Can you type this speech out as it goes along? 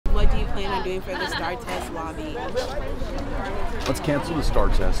plan on doing for the STAAR test lobby? Let's cancel the STAAR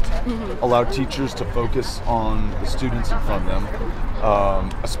test. Allow teachers to focus on the students in front of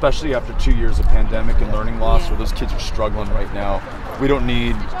them, especially after 2 years of pandemic and learning loss, where those kids are struggling right now. We don't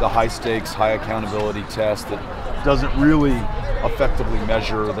need the high stakes, high accountability test that doesn't really effectively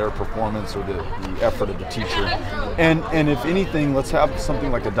measure their performance or the effort of the teacher. And if anything, let's have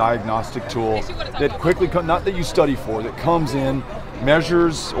something like a diagnostic tool that quickly, not that you study for, that comes in,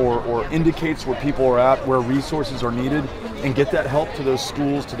 measures or indicates where people are at, where resources are needed, and get that help to those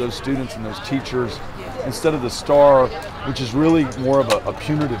schools, to those students and those teachers, instead of the STAAR, which is really more of a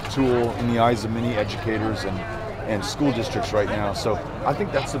punitive tool in the eyes of many educators and school districts right now. So I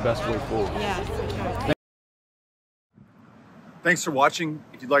think that's the best way forward. Yeah, for sure. Thanks for watching.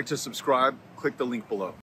 If you'd like to subscribe, click the link below.